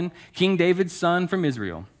Solomon, King David's son from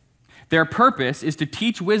Israel. Their purpose is to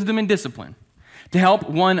teach wisdom and discipline, to help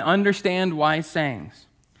one understand wise sayings.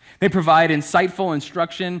 They provide insightful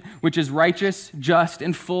instruction, which is righteous, just,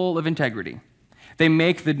 and full of integrity. They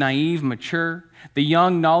make the naive mature, the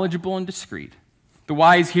young knowledgeable and discreet. The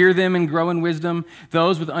wise hear them and grow in wisdom.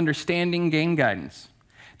 Those with understanding gain guidance.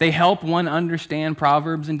 They help one understand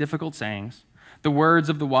proverbs and difficult sayings, the words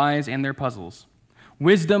of the wise and their puzzles.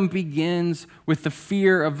 Wisdom begins with the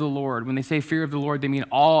fear of the Lord. When they say fear of the Lord, they mean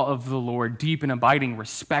awe of the Lord, deep and abiding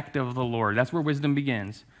respect of the Lord. That's where wisdom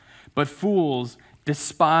begins. But fools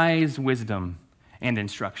despise wisdom and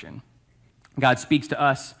instruction. God speaks to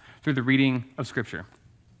us through the reading of Scripture.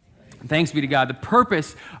 Thanks be to God. The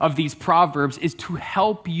purpose of these Proverbs is to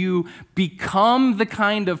help you become the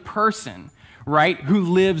kind of person, right, who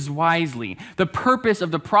lives wisely. The purpose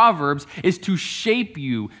of the Proverbs is to shape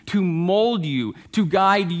you, to mold you, to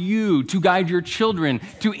guide your children,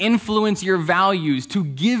 to influence your values, to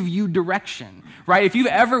give you direction, right? If you've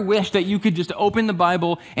ever wished that you could just open the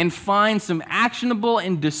Bible and find some actionable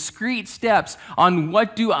and discrete steps on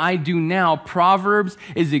what do I do now, Proverbs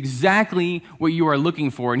is exactly what you are looking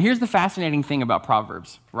for. And here's the fascinating thing about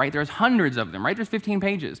Proverbs, right? There's hundreds of them, right? There's 15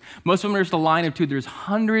 pages. Most of them are just a line of 2. There's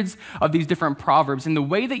hundreds of these different Proverbs. And the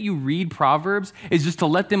way that you read Proverbs is just to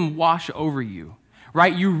let them wash over you,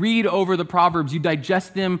 right? You read over the Proverbs, you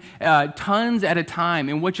digest them tons at a time.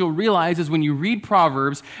 And what you'll realize is when you read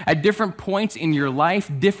Proverbs at different points in your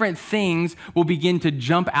life, different things will begin to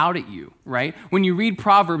jump out at you, right? When you read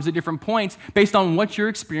Proverbs at different points, based on what you're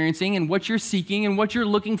experiencing and what you're seeking and what you're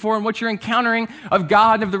looking for and what you're encountering of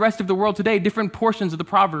God and of the rest of the world today, different portions of the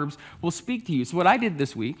Proverbs will speak to you. So what I did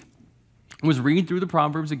this week was read through the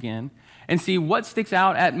Proverbs again and see what sticks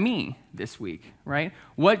out at me this week, right?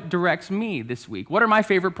 What directs me this week? What are my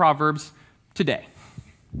favorite Proverbs today?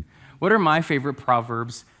 What are my favorite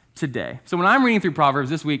Proverbs today? So when I'm reading through Proverbs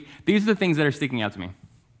this week, these are the things that are sticking out to me.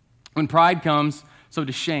 When pride comes, so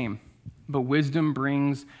does shame, but wisdom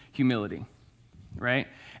brings humility, right?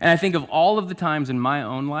 And I think of all of the times in my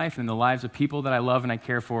own life and the lives of people that I love and I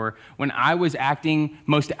care for, when I was acting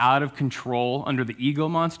most out of control under the ego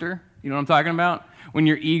monster, you know what I'm talking about? When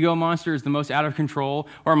your ego monster is the most out of control,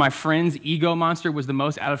 or my friend's ego monster was the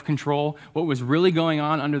most out of control, what was really going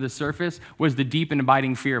on under the surface was the deep and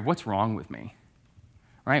abiding fear of what's wrong with me,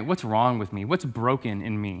 right? What's wrong with me? What's broken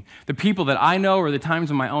in me? The people that I know or the times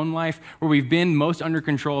in my own life where we've been most under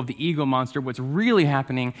control of the ego monster, what's really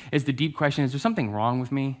happening is the deep question, is there something wrong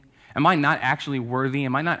with me? Am I not actually worthy?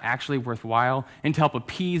 Am I not actually worthwhile? And to help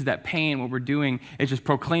appease that pain, what we're doing is just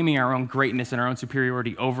proclaiming our own greatness and our own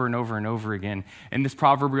superiority over and over and over again. And this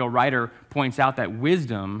proverbial writer points out that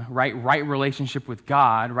wisdom, right relationship with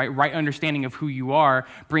God, right understanding of who you are,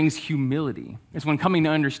 brings humility. It's when coming to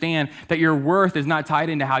understand that your worth is not tied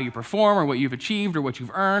into how you perform or what you've achieved or what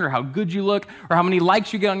you've earned or how good you look or how many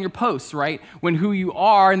likes you get on your posts, right? When who you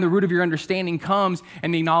are and the root of your understanding comes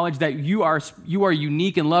and the knowledge that you are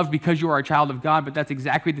unique and loved because you are a child of God, but that's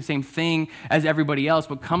exactly the same thing as everybody else.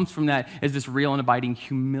 What comes from that is this real and abiding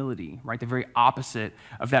humility, right? The very opposite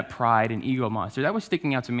of that pride and ego monster. That was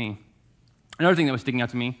sticking out to me. Another thing that was sticking out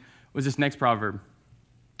to me was this next proverb.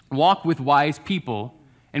 Walk with wise people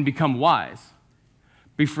and become wise.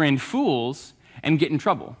 Befriend fools and get in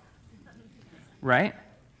trouble, right?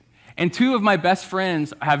 And two of my best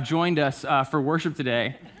friends have joined us for worship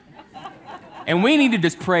today, and we need to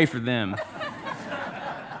just pray for them.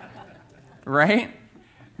 Right?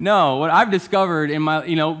 No, what I've discovered in my,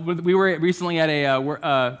 we were recently at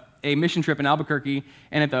a mission trip in Albuquerque,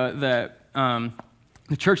 and at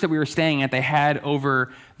the church that we were staying at, they had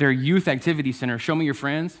over their youth activity center, show me your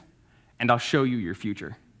friends, and I'll show you your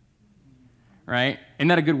future. Right? Isn't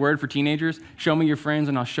that a good word for teenagers? Show me your friends,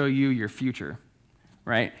 and I'll show you your future.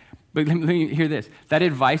 Right? But let me hear this. That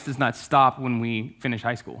advice does not stop when we finish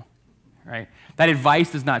high school. Right? That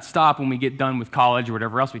advice does not stop when we get done with college or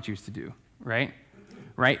whatever else we choose to do. Right?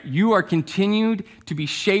 You are continued to be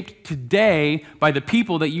shaped today by the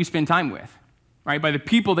people that you spend time with, right? By the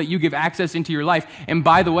people that you give access into your life. And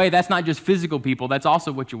by the way, that's not just physical people. That's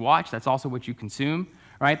also what you watch. That's also what you consume,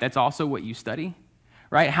 right? That's also what you study,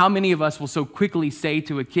 right? How many of us will so quickly say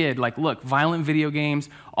to a kid, like, look, violent video games,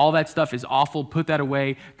 all that stuff is awful. Put that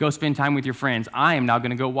away. Go spend time with your friends. I am now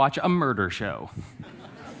going to go watch a murder show.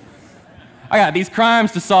 I got these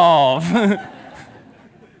crimes to solve.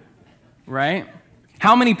 Right?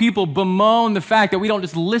 How many people bemoan the fact that we don't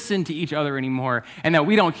just listen to each other anymore, and that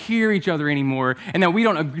we don't hear each other anymore, and that we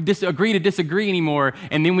don't agree to disagree anymore,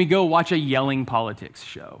 and then we go watch a yelling politics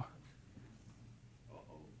show?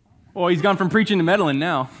 Oh, he's gone from preaching to meddling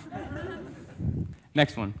now.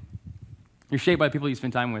 Next one. You're shaped by the people you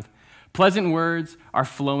spend time with. Pleasant words are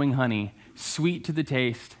flowing honey, sweet to the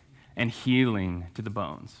taste, and healing to the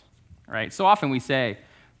bones. Right? So often we say,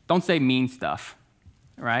 don't say mean stuff,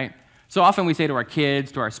 right? So often we say to our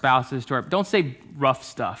kids, to our spouses, don't say rough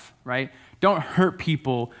stuff, right? Don't hurt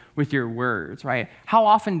people with your words, right? How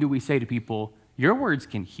often do we say to people, your words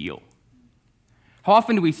can heal? How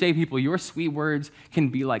often do we say to people, your sweet words can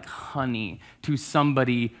be like honey to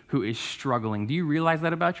somebody who is struggling? Do you realize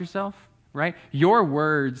that about yourself, right? Your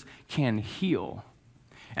words can heal.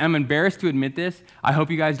 And I'm embarrassed to admit this. I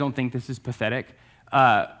hope you guys don't think this is pathetic.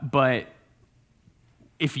 But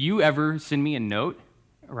if you ever send me a note,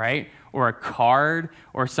 right, or a card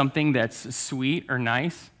or something that's sweet or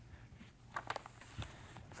nice,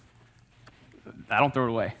 I don't throw it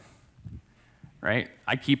away, right?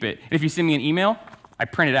 I keep it. If you send me an email, I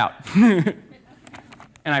print it out and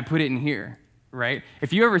I put it in here, right?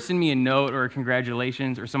 If you ever send me a note or a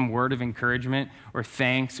congratulations or some word of encouragement or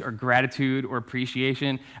thanks or gratitude or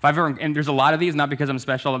appreciation, and there's a lot of these, not because I'm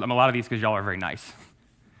special, I'm a lot of these because y'all are very nice,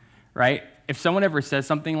 right? If someone ever says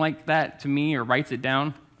something like that to me or writes it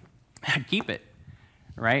down, I keep it,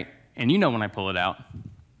 right? And you know when I pull it out,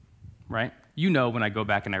 right? You know when I go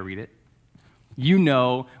back and I read it. You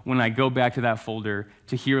know when I go back to that folder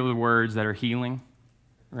to hear the words that are healing,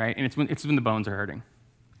 right? And it's when the bones are hurting.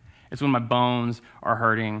 It's when my bones are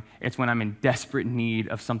hurting. It's when I'm in desperate need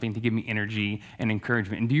of something to give me energy and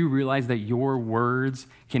encouragement. And do you realize that your words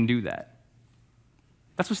can do that?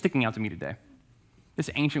 That's what's sticking out to me today. This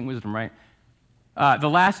ancient wisdom, right? The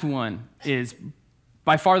last one is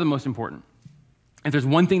by far the most important. If there's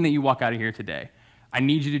one thing that you walk out of here today, I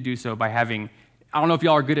need you to do so by having, I don't know if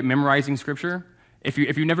y'all are good at memorizing scripture. If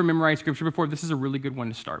you've never memorized scripture before, this is a really good one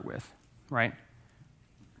to start with, right?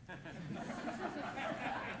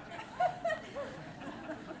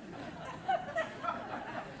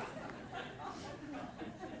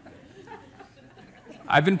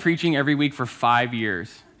 I've been preaching every week for 5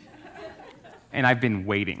 years, and I've been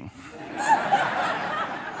waiting.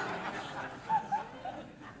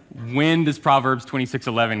 When does Proverbs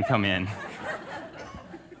 26:11 come in?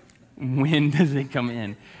 When does it come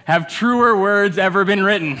in? Have truer words ever been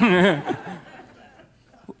written?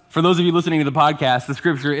 For those of you listening to the podcast, the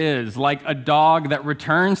scripture is, like a dog that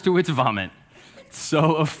returns to its vomit,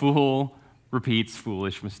 so a fool repeats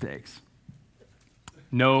foolish mistakes.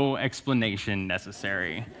 No explanation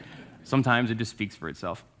necessary. Sometimes it just speaks for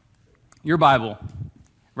itself. Your Bible,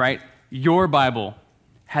 right? Your Bible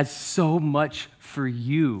has so much for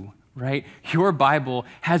you, right? Your Bible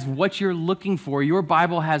has what you're looking for. Your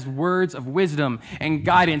Bible has words of wisdom and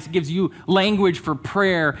guidance. It gives you language for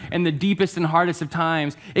prayer in the deepest and hardest of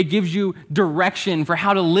times. It gives you direction for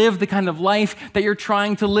how to live the kind of life that you're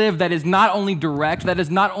trying to live that is not only direct, that is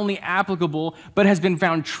not only applicable, but has been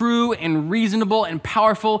found true and reasonable and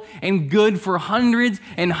powerful and good for hundreds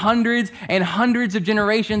and hundreds and hundreds of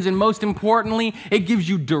generations. And most importantly, it gives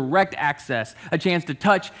you direct access, a chance to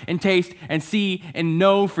touch and taste and see and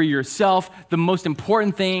know for yourself the most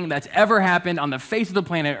important thing that's ever happened on the face of the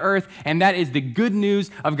planet Earth, and that is the good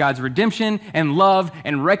news of God's redemption and love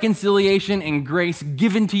and reconciliation and grace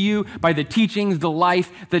given to you by the teachings, the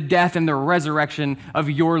life, the death, and the resurrection of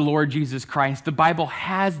your Lord Jesus Christ. The Bible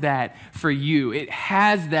has that for you. It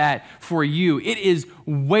has that for you. It is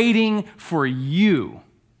waiting for you.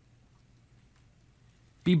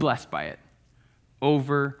 Be blessed by it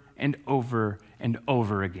over and over and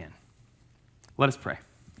over again. Let us pray.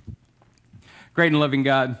 Great and loving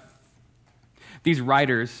God, these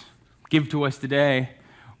writers give to us today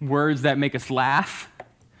words that make us laugh,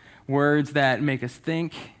 words that make us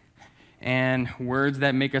think, and words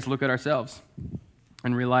that make us look at ourselves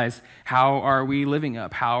and realize, how are we living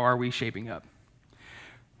up? How are we shaping up?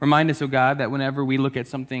 Remind us, oh God, that whenever we look at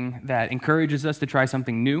something that encourages us to try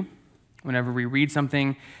something new, whenever we read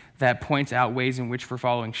something that points out ways in which we're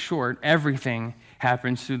falling short, everything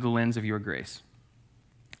happens through the lens of your grace.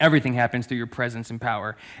 Everything happens through your presence and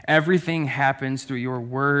power. Everything happens through your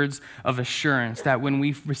words of assurance that when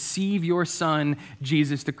we receive your Son,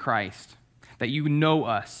 Jesus the Christ, that you know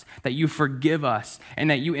us, that you forgive us, and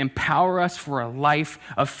that you empower us for a life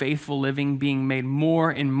of faithful living, being made more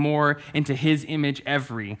and more into his image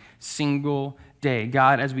every single day.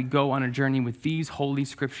 God, as we go on a journey with these holy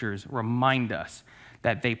scriptures, remind us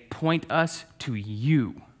that they point us to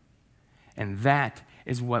you, and that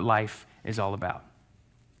is what life is all about.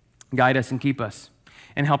 Guide us and keep us,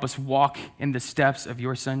 and help us walk in the steps of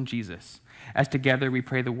your Son, Jesus, as together we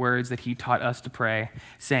pray the words that he taught us to pray,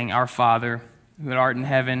 saying, Our Father, who art in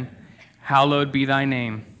heaven, hallowed be thy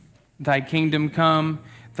name. Thy kingdom come,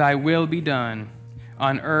 thy will be done,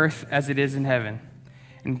 on earth as it is in heaven.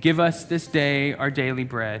 And give us this day our daily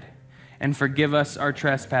bread, and forgive us our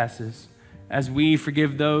trespasses, as we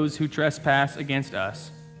forgive those who trespass against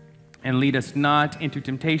us. And lead us not into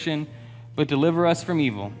temptation, but deliver us from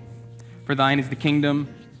evil. For thine is the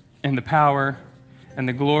kingdom and the power and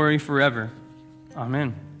the glory forever.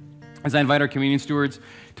 Amen. As I invite our communion stewards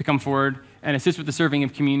to come forward and assist with the serving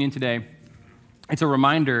of communion today, it's a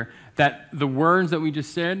reminder that the words that we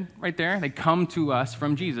just said right there, they come to us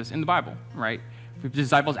from Jesus in the Bible, right? The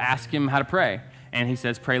disciples ask him how to pray, and he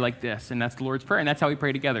says, pray like this, and that's the Lord's Prayer, and that's how we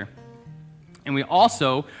pray together. And we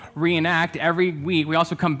also reenact every week. We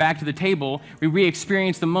also come back to the table. We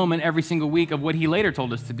re-experience the moment every single week of what he later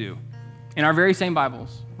told us to do in our very same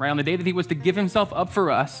Bibles, right? On the day that he was to give himself up for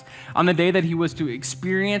us, on the day that he was to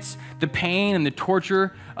experience the pain and the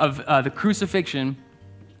torture of the crucifixion,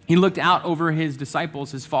 he looked out over his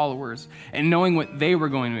disciples, his followers, and knowing what they were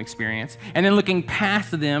going to experience, and then looking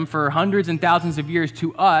past them for hundreds and thousands of years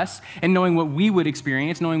to us, and knowing what we would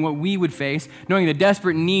experience, knowing what we would face, knowing the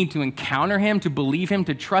desperate need to encounter him, to believe him,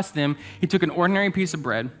 to trust him, he took an ordinary piece of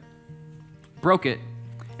bread, broke it,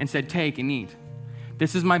 and said, take and eat.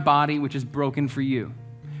 This is my body, which is broken for you.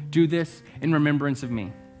 Do this in remembrance of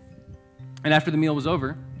me. And after the meal was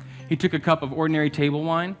over, He took a cup of ordinary table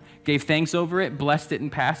wine, gave thanks over it, blessed it, and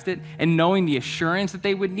passed it. And knowing the assurance that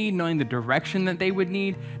they would need, knowing the direction that they would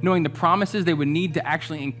need, knowing the promises they would need to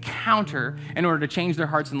actually encounter in order to change their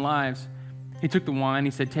hearts and lives, he took the wine,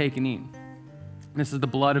 he said, take and eat. This is the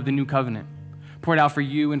blood of the new covenant, poured out for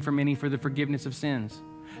you and for many for the forgiveness of sins.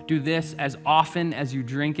 Do this as often as you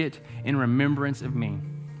drink it in remembrance of me.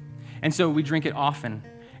 And so we drink it often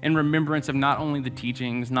in remembrance of not only the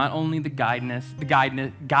teachings, not only the guidance,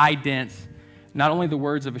 not only the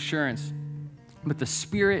words of assurance, but the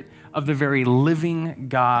Spirit of the very living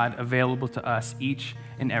God available to us each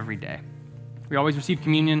and every day. We always receive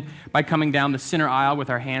communion by coming down the center aisle with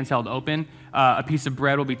our hands held open. A piece of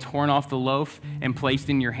bread will be torn off the loaf and placed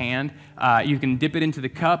in your hand. You can dip it into the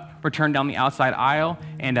cup, return down the outside aisle,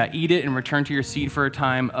 and eat it and return to your seat for a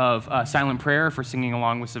time of silent prayer for singing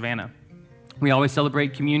along with Savannah. We always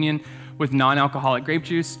celebrate communion with non-alcoholic grape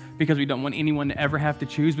juice because we don't want anyone to ever have to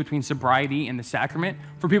choose between sobriety and the sacrament.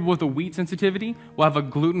 For people with a wheat sensitivity, we'll have a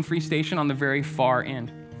gluten-free station on the very far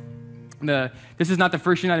end. This is not the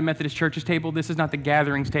First United Methodist Church's table. This is not the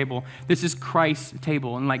Gatherings table. This is Christ's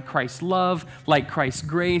table. And like Christ's love, like Christ's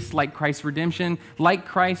grace, like Christ's redemption, like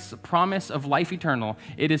Christ's promise of life eternal,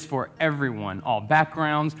 it is for everyone, all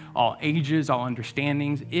backgrounds, all ages, all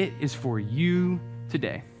understandings. It is for you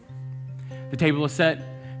today. The table is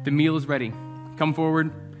set. The meal is ready. Come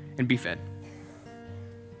forward and be fed.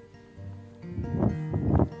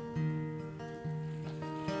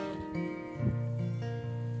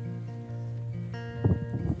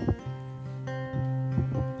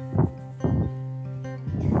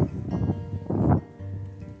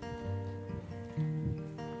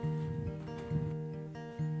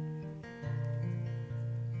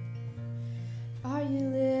 Are you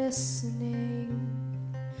listening?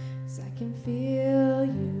 'Cause I can feel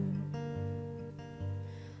you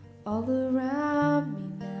all around me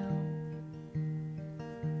now.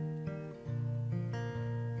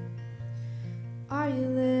 Are you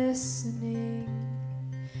listening?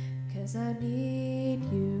 'Cause I need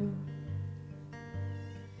you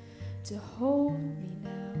to hold me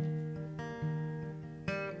now.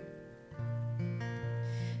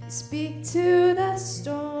 You speak to the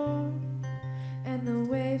storm and the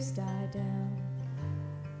waves die down.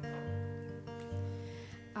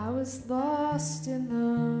 I was lost in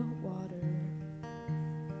the water.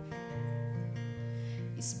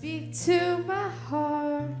 You speak to my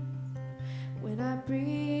heart. When I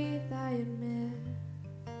breathe, I admit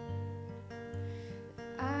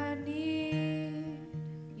I need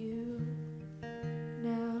you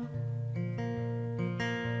now.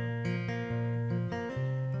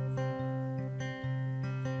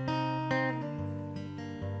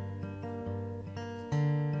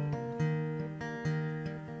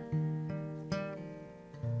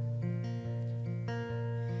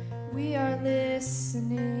 We are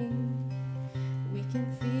listening, we can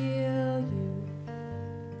feel you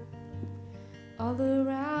all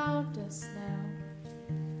around us now.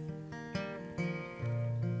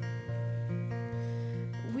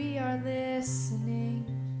 We are listening,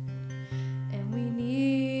 and we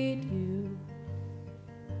need you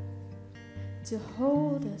to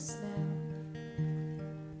hold us now.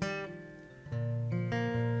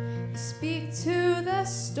 You speak to the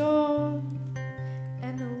storm,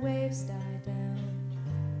 and the waves die down.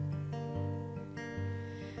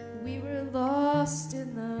 We were lost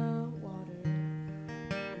in the water.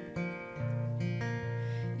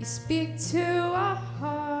 You speak to our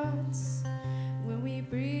hearts. When we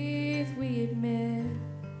breathe, we admit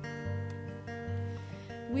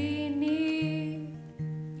we need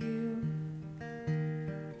you.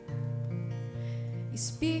 You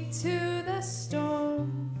speak to the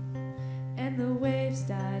storm, and the waves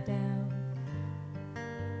die down.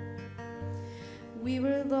 We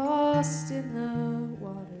were lost in the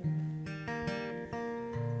water.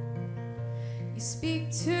 You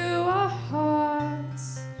speak to our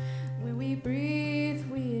hearts. When we breathe,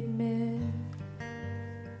 we admit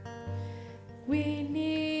we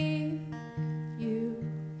need you.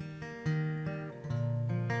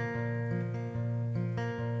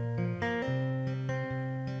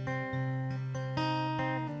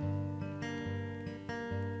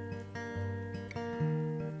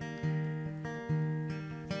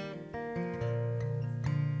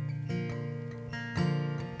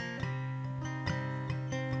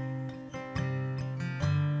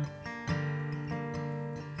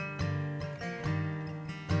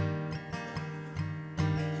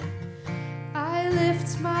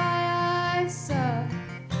 Lift my eyes up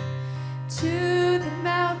to the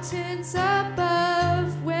mountains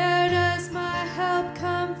above. Where does my help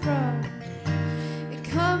come from? It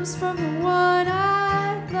comes from the one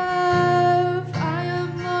I love.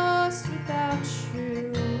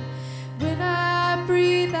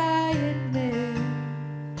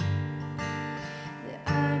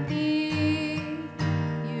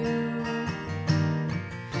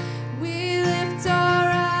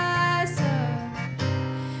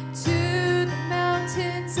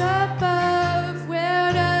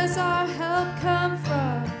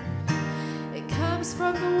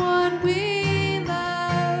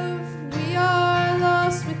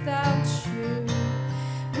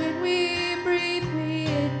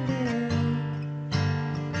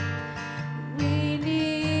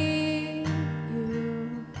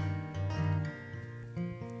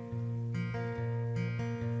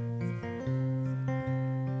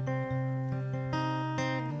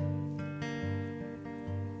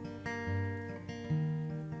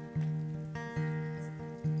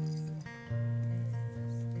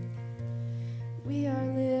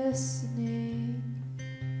 listening.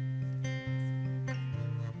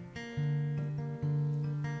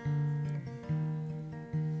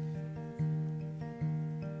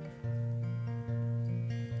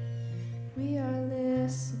 We are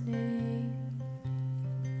listening.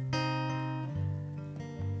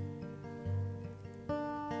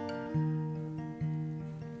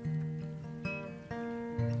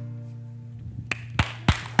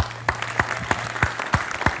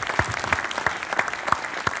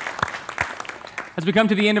 As we come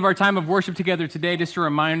to the end of our time of worship together today, just a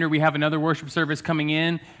reminder, we have another worship service coming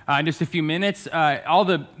in just a few minutes. All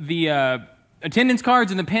the attendance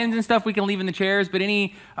cards and the pens and stuff we can leave in the chairs, but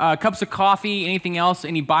any cups of coffee, anything else,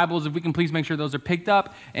 any Bibles, if we can please make sure those are picked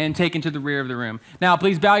up and taken to the rear of the room. Now,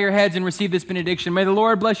 please bow your heads and receive this benediction. May the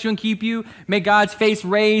Lord bless you and keep you. May God's face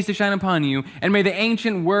raise to shine upon you. And may the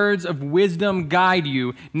ancient words of wisdom guide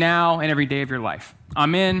you now and every day of your life.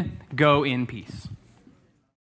 Amen. Go in peace.